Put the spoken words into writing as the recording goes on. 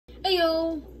Hey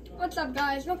yo, what's up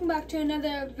guys? Welcome back to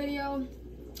another video.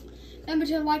 Remember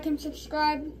to like and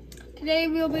subscribe. Today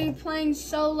we'll be playing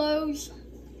solos.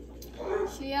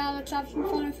 So yeah, let's have some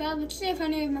fun with that. Let's see if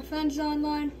any of my friends are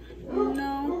online.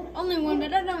 No, only one,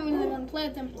 but I don't really want to play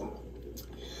with them.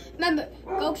 Remember,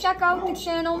 go check out the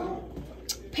channel,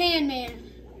 Pan Man.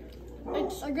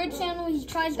 It's a good channel. He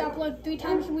tries to upload 3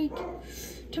 times a week.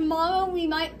 Tomorrow we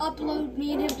might upload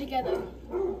me and him together.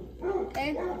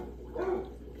 Okay?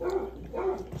 So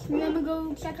remember,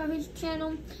 go check out his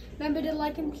channel. Remember to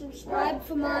like and subscribe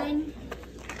for mine.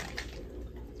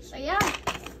 So yeah,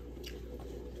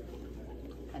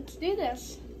 let's do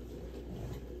this.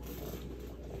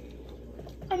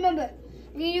 Remember,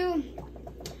 the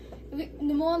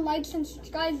more likes and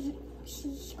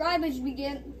subscribers we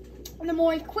get, the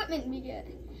more equipment we get.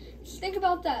 Just think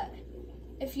about that.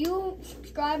 If you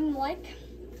subscribe and like,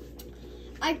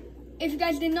 if you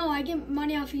guys didn't know, I get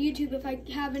money off of YouTube if I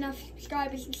have enough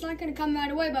subscribers. It's not going to come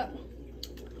right away, but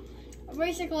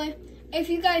basically, if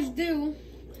you guys do,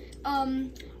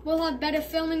 we'll have better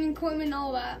filming equipment and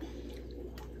all that.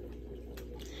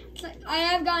 I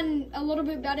have gotten a little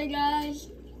bit better,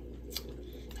 guys,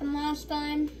 from last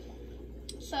time,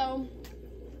 so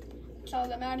that's all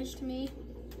that matters to me.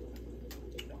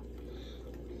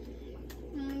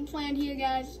 Planned here,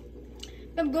 guys.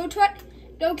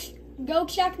 Go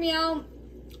check me out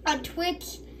on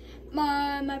Twitch.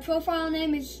 My profile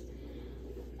name is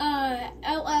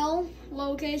LL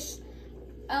lowercase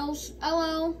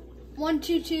LL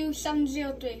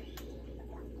 122703.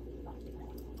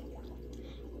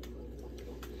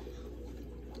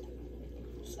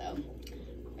 So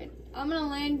I'm gonna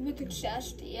land with the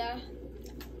chest. Yeah.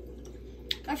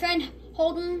 My friend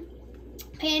Holden,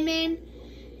 Panman,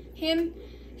 him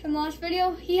from last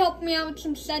video, he helped me out with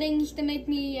some settings to make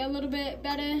me a little bit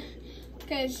better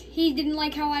because he didn't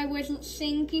like how I wasn't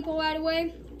seeing people right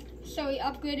away. So he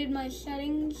upgraded my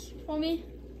settings for me.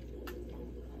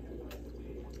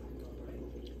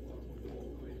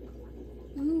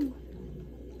 Ooh.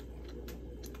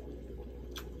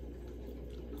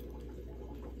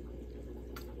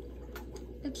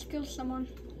 Let's kill someone.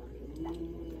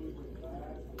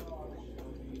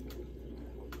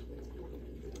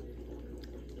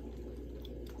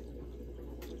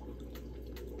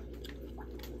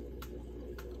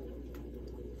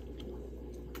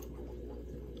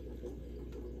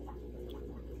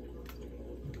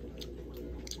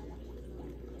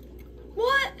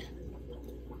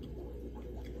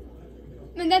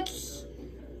 And that's,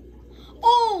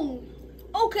 oh,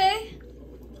 okay.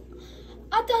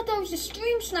 I thought that was a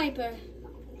stream sniper.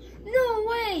 No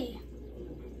way.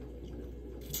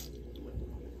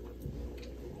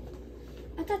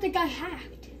 I thought the guy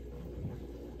hacked.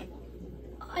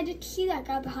 I didn't see that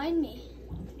guy behind me.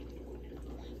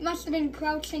 He must have been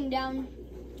crouching down.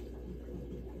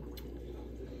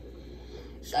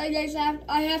 Sorry guys,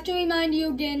 I have to remind you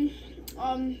again.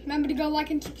 Remember to go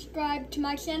like and subscribe to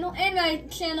my channel and my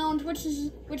channel on Twitch,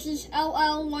 which is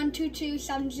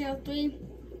LL122703.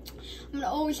 I'm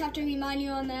gonna always have to remind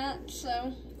you on that.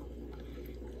 So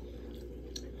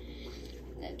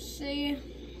let's see.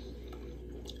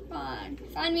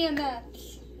 Find me on that.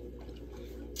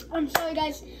 I'm sorry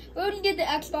guys. We already did the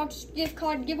Xbox gift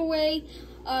card giveaway.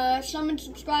 Someone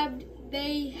subscribed.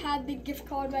 They had the gift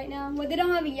card right now. Well, they don't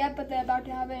have it yet, but they're about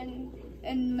to have it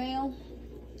in mail.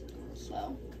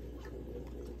 So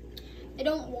they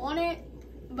don't want it,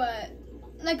 but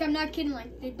like, I'm not kidding,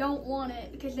 like, they don't want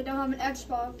it because they don't have an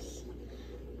Xbox.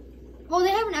 Well, they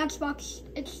have an Xbox.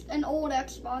 It's an old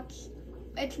Xbox.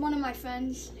 It's one of my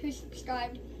friends who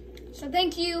subscribed. So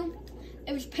thank you.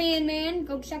 It was Pan Man.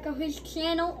 Go check out his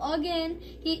channel again.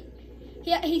 He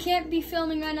can't be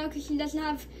filming right now because he doesn't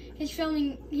have he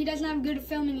doesn't have good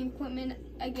filming equipment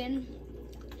again.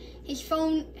 His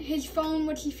phone,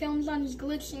 which he films on, is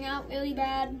glitching out really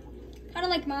bad. Kind of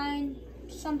like mine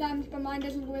sometimes, but mine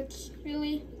doesn't glitch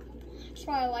really. That's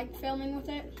why I like filming with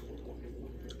it.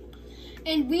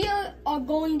 And we are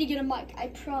going to get a mic. I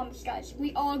promise, guys.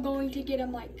 We are going to get a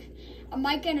mic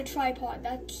and a tripod.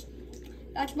 That's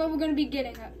what we're going to be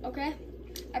getting. Okay?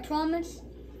 I promise.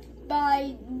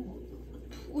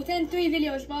 Within 3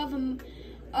 videos, we'll have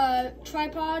a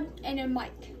tripod and a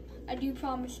mic. I do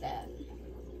promise that.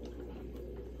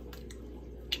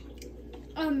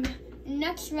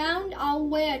 Next round, I'll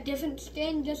wear a different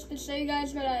skin just to show you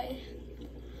guys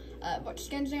what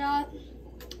skins I got.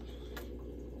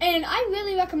 And I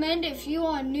really recommend, if you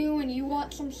are new and you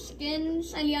want some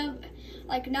skins and you have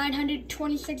like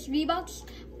 926 V-Bucks,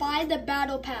 buy the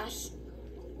Battle Pass.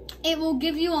 It will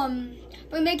give you,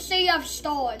 but make sure you have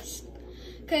stars.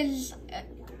 Because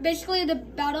basically the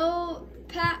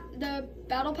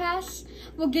battle pass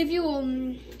will give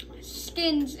you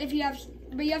skins if you have,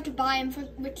 but you have to buy them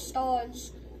with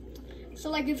stars. So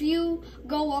like if you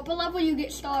go up a level, you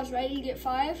get stars, right? You get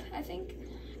 5, I think,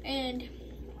 and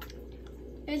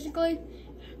basically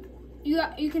you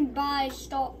can buy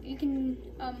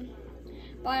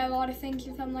buy a lot of things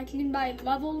with them. Like you can buy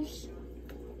levels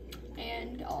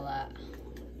and all that.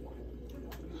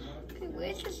 Okay,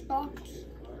 where's this box?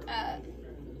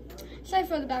 Sorry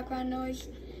for the background noise.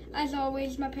 As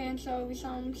always, my parents are always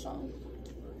home, so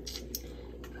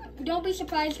don't be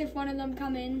surprised if one of them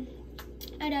come in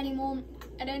at any moment.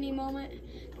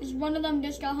 Because one of them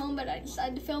just got home, but I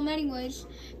decided to film anyways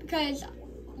because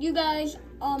you guys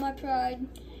are my pride.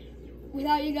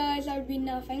 Without you guys, I would be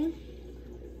nothing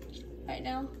right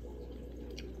now.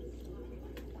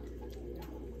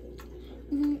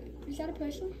 Is that a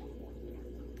person?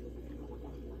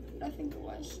 I think it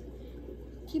was.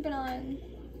 Keep an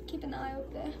eye out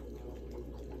there.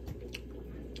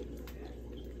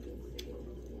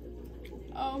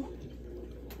 Oh,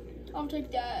 I'll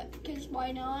take that, because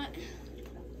why not?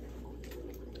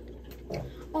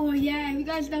 Oh yeah, if you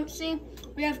guys don't see,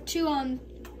 we have 2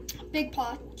 big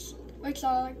pots, which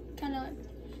are like, kind of like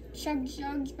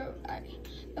jugs, but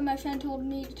my friend told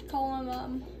me to call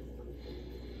them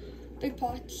big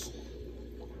pots.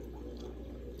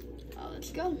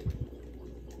 Let's go.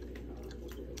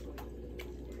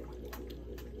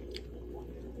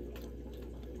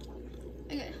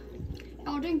 Okay,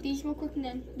 I'll drink these real quick and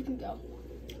then we can go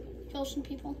kill some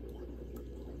people.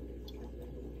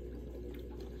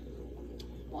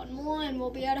 One more and we'll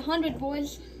be at 100,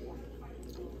 boys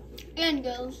and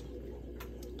girls.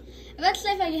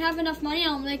 Eventually, if I have enough money,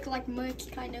 I'll make like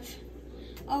merch, kind of.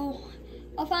 I'll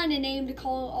find a name to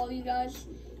call all you guys.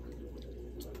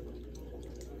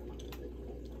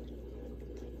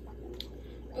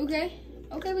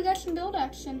 Okay, we got some build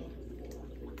action.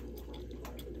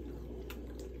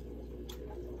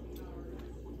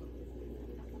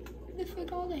 Where the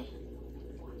frick are they?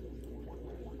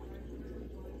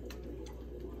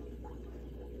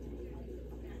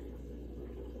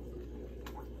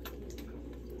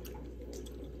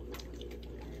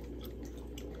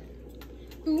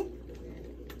 Who?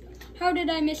 How did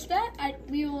I miss that?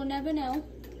 We will never know.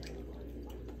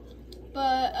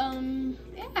 But,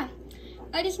 yeah.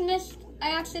 I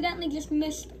accidentally just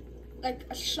missed, like,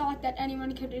 a shot that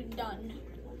anyone could have done.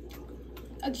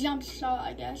 A jump shot,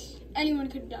 I guess. Anyone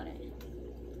could have done it.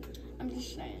 I'm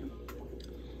just saying.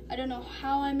 I don't know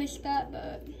how I missed that,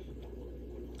 but...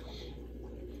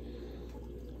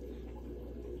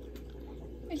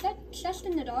 Is that chest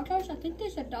in the doghouse? I think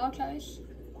there's a doghouse.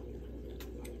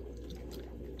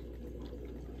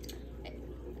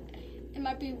 It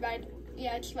might be right.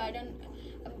 Yeah, it's right on...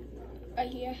 right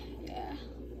here, yeah.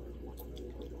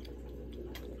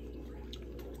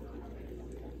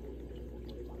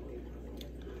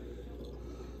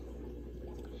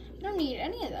 I don't need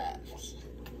any of that.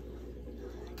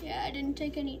 Yeah, I didn't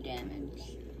take any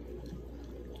damage.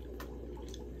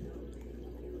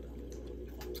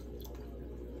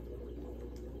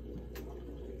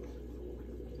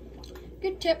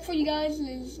 Good tip for you guys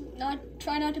is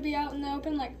try not to be out in the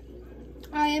open like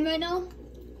I am right now.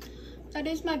 That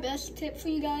is my best tip for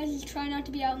you guys, is try not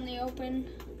to be out in the open.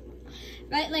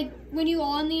 Right, like when you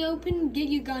are in the open, get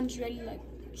your guns ready. Like,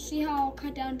 see how I'll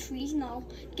cut down trees and I'll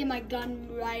get my gun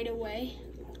right away.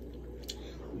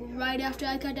 Right after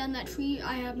I cut down that tree,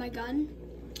 I have my gun.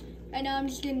 Right now I'm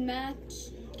just getting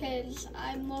mats because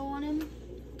I'm low on them.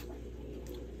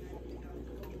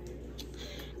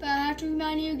 But I have to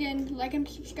remind you again, like and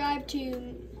subscribe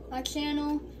to my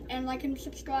channel, and like and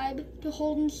subscribe to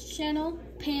Holden's channel,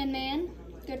 Pan Man,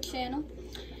 good channel.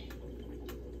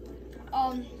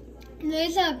 There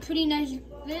is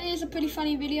a pretty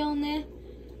funny video in there,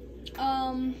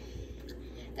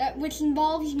 which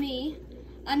involves me.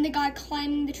 I'm the guy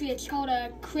climbing the tree. It's called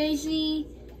a Crazy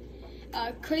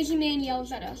Man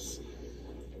Yells at Us.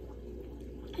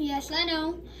 Yes, I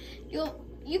know.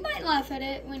 You might laugh at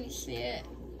it when you see it.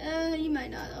 You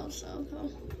might not also, though.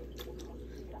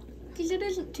 Because it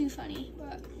isn't too funny,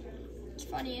 but it's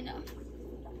funny enough.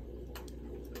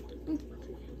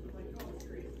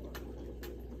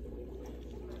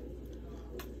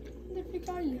 Where the frick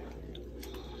are you?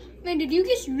 Man, did you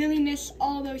just really miss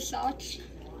all those shots?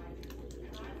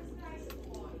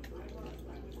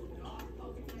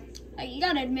 Like, you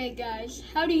gotta admit, guys,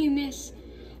 how do you miss?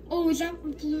 Oh, is that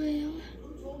blue?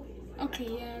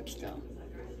 Okay, yeah, let's go.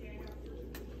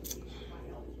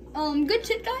 Good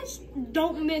tip, guys.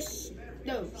 Don't miss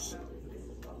those.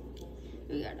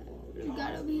 We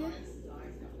got over here.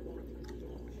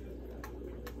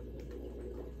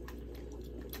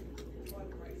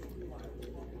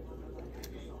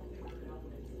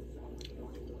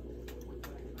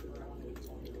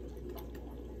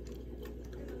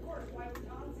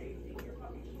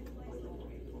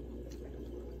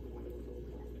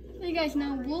 You guys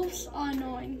know wolves are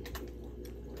annoying.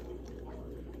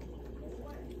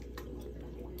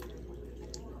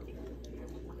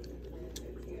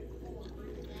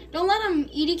 Don't let them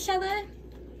eat each other.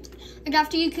 Like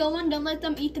after you kill one, don't let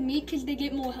them eat the meat because they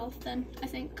get more health then, I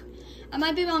think. I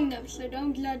might be wrong though, so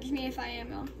don't judge me if I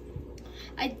am wrong.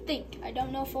 I think. I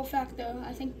don't know for a fact though.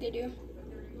 I think they do.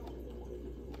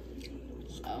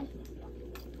 So.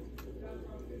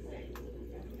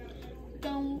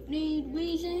 Don't need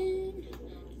reason.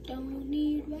 Don't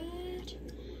need right.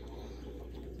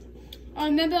 I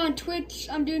remember on Twitch,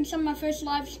 I'm doing some of my first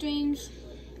live streams.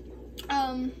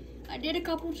 I did a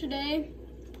couple today.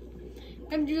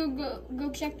 If you go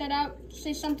check that out,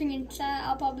 say something in chat,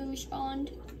 I'll probably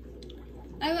respond.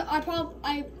 I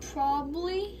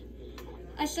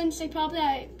shouldn't say probably,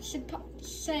 I should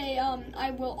say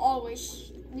I will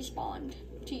always respond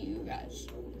to you guys.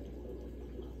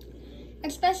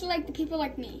 Especially like the people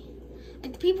like me.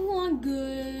 Like the people who aren't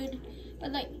good,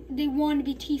 but like they want to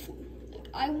be Tifu. Like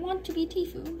I want to be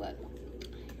Tifu, but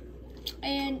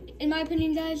and in my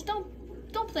opinion guys, don't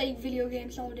play video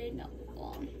games all day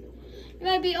long. You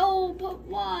might be, oh, but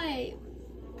why?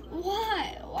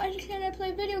 Why can't I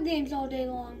play video games all day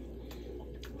long?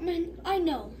 Man, I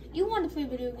know. You want to play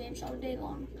video games all day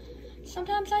long.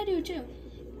 Sometimes I do too.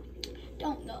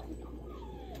 Don't know.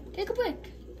 Take a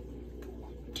break.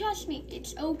 Trust me,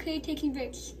 it's okay taking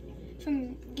breaks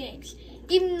from games.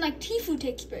 Even like Tifu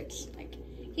takes breaks. Like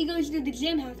he goes to the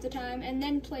gym half the time and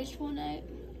then plays Fortnite.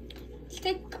 Just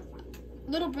take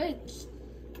little breaks.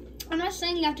 I'm not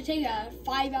saying you have to take a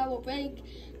 5-hour break.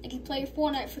 Like you play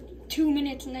Fortnite for 2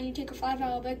 minutes and then you take a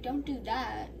 5-hour break. Don't do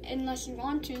that unless you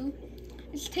want to.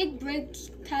 Just take breaks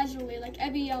casually. Like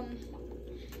every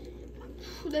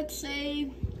let's say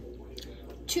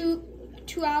 2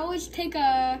 hours. Take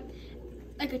a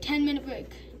 10-minute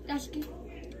break. That's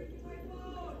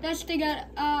to get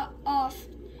off.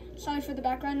 Sorry for the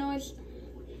background noise.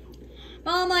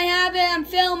 Mom, I have it. I'm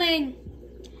filming.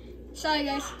 Sorry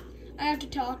guys, I have to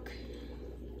talk.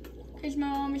 Cause my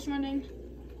mom is running.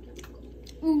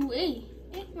 Ooh, hey,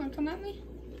 you wanna come at me?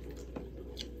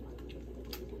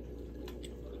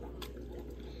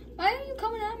 Why are you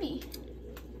coming at me?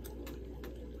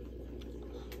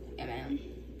 Yeah, man,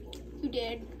 you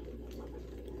did.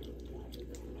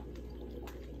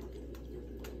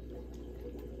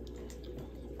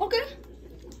 Okay,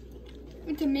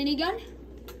 with a minigun.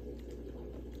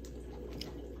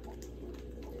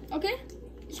 Okay,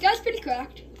 this guy's pretty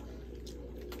cracked.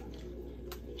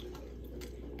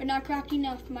 But not cracked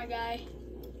enough, my guy.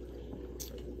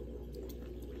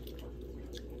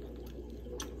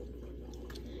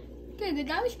 Okay, the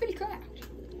guy was pretty cracked.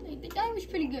 Like, the guy was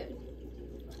pretty good.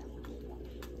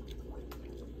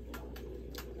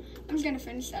 I'm just gonna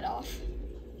finish that off.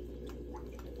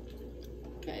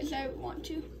 Because I want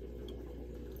to.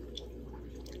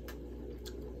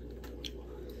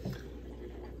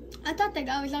 I thought that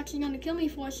guy was actually gonna kill me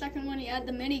for a second when he had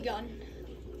the minigun.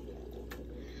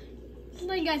 Just to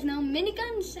let you guys know,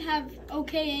 miniguns have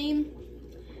okay aim.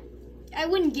 I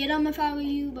wouldn't get them if I were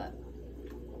you, but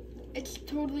it's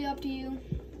totally up to you.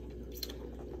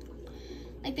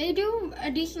 Like, they do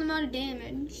a decent amount of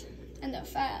damage, and they're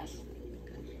fast.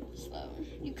 So,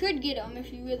 you could get them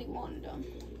if you really wanted them.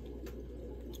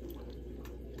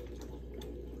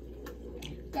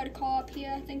 Got a car up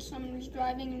here. I think someone was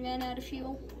driving and ran out of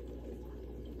fuel.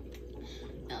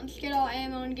 Now, let's get all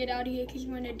ammo and get out of here because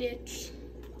we're in a ditch.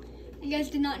 You guys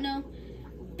did not know,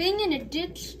 being in a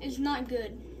ditch is not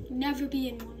good. Never be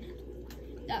in one.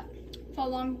 That for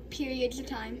long periods of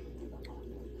time.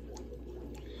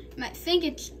 You might think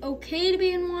it's okay to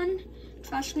be in one.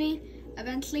 Trust me,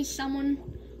 eventually someone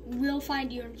will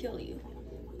find you and kill you.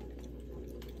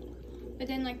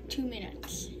 Within like 2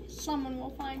 minutes, someone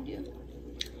will find you.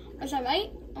 Was I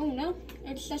right? Oh no,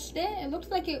 it's just there. It looks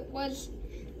like it was,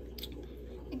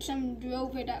 like someone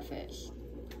drove it at first.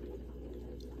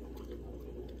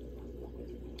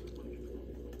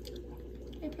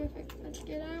 Okay, perfect. Let's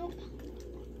get out.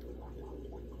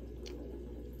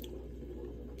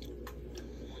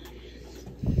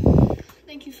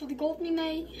 Thank you for the gold, me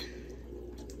mate.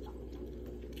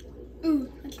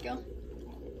 Ooh, let's go.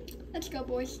 Let's go,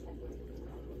 boys.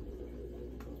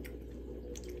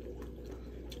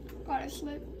 God, I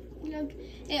slipped. Yeah,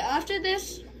 after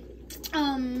this,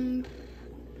 a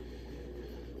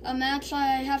match,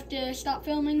 I have to stop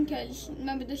filming because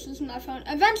remember, this is my phone.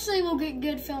 Eventually, we'll get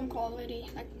good film quality,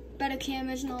 like better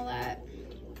cameras and all that.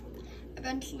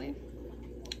 Eventually.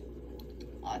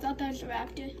 Oh, I thought that was a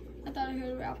raptor. I thought I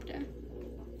heard a raptor.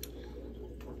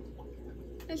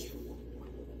 That's...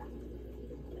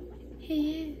 Hey,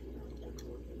 yeah.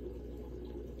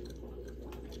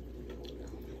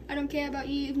 I don't care about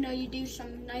you, even though you do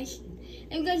some nice.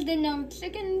 If you guys didn't know,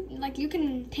 chicken, like you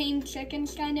can tame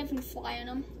chickens kind of and fly on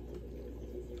them.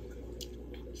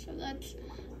 So that's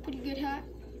a pretty good hat.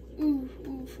 Ooh,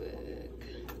 fuck.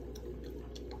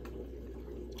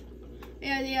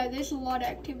 Yeah, there's a lot of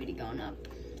activity going up.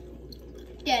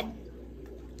 Dead.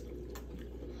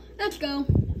 Let's go.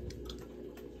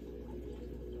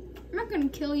 I'm not gonna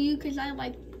kill you because I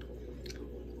like.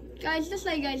 Guys, just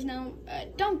so you guys know,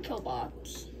 don't kill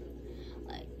bots.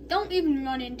 Like, don't even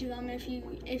run into them if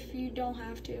you don't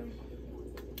have to.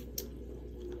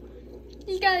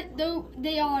 These guys, though,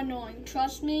 they are annoying.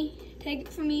 Trust me. Take it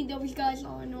from me, those guys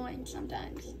are annoying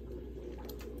sometimes.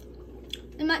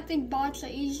 They might think bots are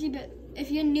easy, but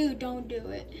if you're new, don't do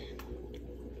it.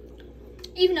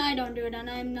 Even I don't do it, and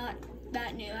I'm not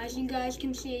that new. As you guys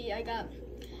can see, I got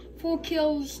 4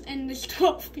 kills and there's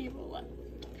 12 people left.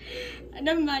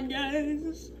 Never mind,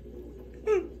 guys.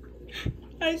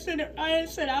 I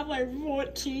said I'm like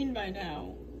 14 by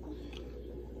now.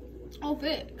 Oh,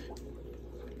 Vic.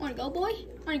 Wanna go, boy?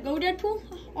 Wanna go, Deadpool?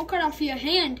 I'll cut off your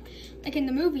hand, like in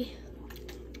the movie.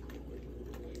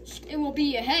 It will be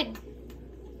your head.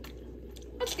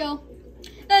 Let's go.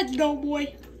 Let's go,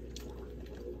 boy.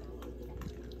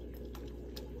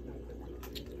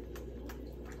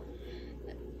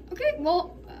 Okay,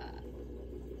 well,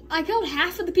 I killed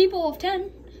half of the people of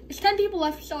 10. There's 10 people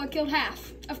left, so I killed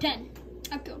half of 10.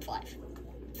 I've killed 5.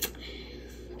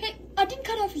 Hey, I didn't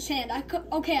cut off his hand.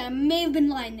 Okay, I may have been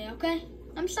lying there, okay?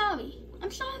 I'm sorry.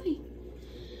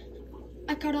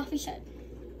 I cut off his head.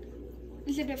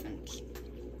 There's a difference.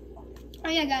 Oh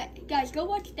yeah, guys, go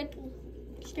watch Deadpool.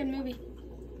 It's a good movie.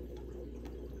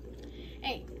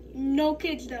 Hey, no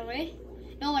kids though, eh?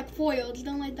 No, like 4-year-olds.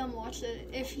 Don't let them watch it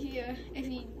if you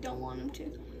don't want them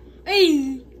to.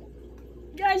 Hey,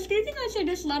 guys, do you think I should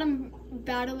just let them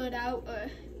battle it out, or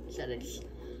should I just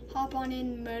hop on in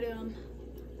and murder them?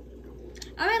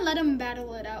 I might let them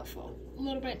battle it out for a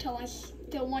little bit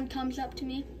till one comes up to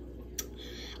me.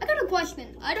 I got a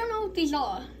question. I don't know what these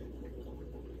are.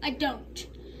 I don't.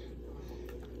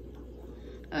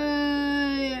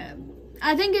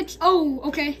 I think it's. Oh,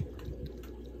 okay.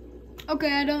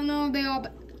 Okay, I don't know what they are,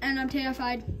 and I'm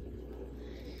terrified.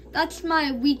 That's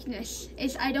my weakness,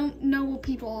 is I don't know what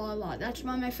people are a lot. That's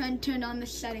why my friend turned on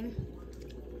this setting.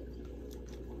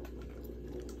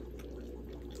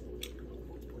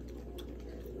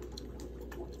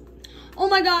 Oh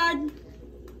my god.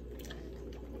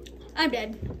 I'm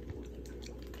dead.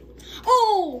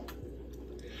 Oh!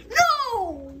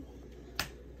 No!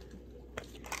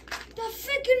 The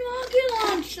freaking rocket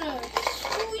launcher!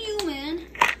 Screw you, man.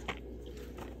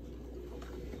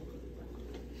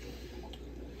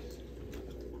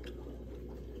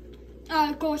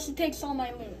 Of course, it takes all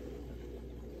my loot.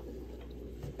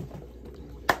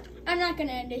 I'm not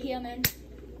gonna end it here, man.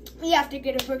 We have to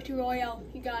get a victory royale,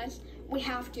 you guys. We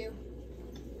have to.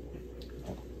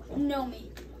 Know me.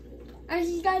 As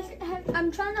you guys have,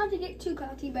 I'm trying not to get too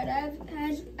cocky, but as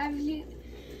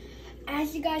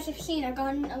you guys have seen, I've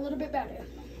gotten a little bit better.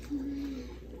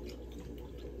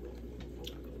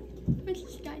 What's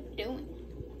this guy doing?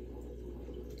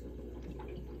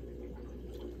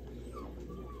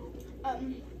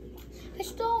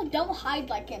 Pistol, don't hide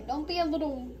like him. Don't be a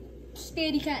little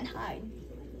scaredy cat and hide.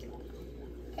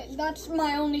 That's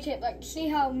my only tip. Like, see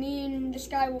how me and this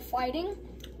guy were fighting?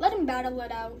 Let him battle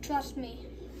it out. Trust me.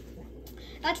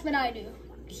 That's what I do.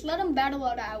 Just let him battle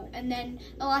it out, and then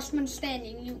the last one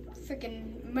standing, you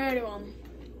freaking murder him.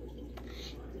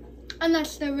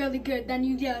 Unless they're really good, then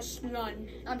you just run.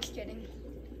 I'm just kidding.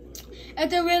 If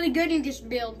they're really good, you just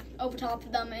build over top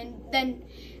of them, and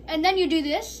then you do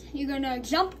this. You're gonna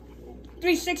jump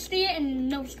 360 and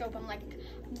no scope them, like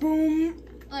boom.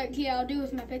 Like here, I'll do it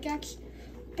with my pickaxe.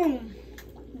 Boom,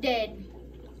 dead.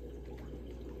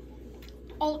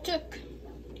 All it took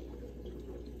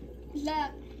is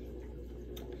that.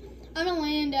 I'm gonna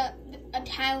land at a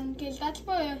town because that's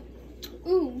where.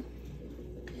 Ooh.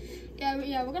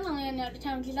 Yeah, we're gonna land at a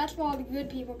town because that's where all the good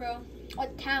people go.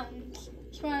 Like towns.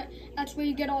 That's where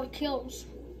you get all the kills.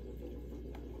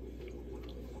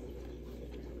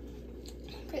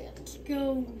 Okay, let's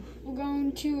go. We're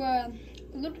going to a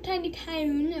little tiny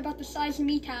town about the size of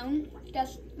me town.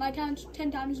 That's my town's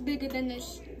 10 times bigger than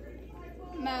this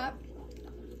map.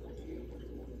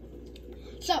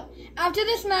 So after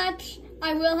this match,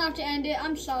 I will have to end it.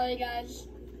 I'm sorry, guys.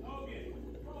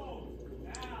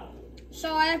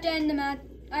 So I have to end the match.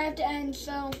 I have to end.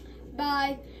 So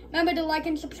bye. Remember to like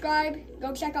and subscribe.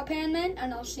 Go check out Panman,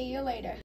 and I'll see you later.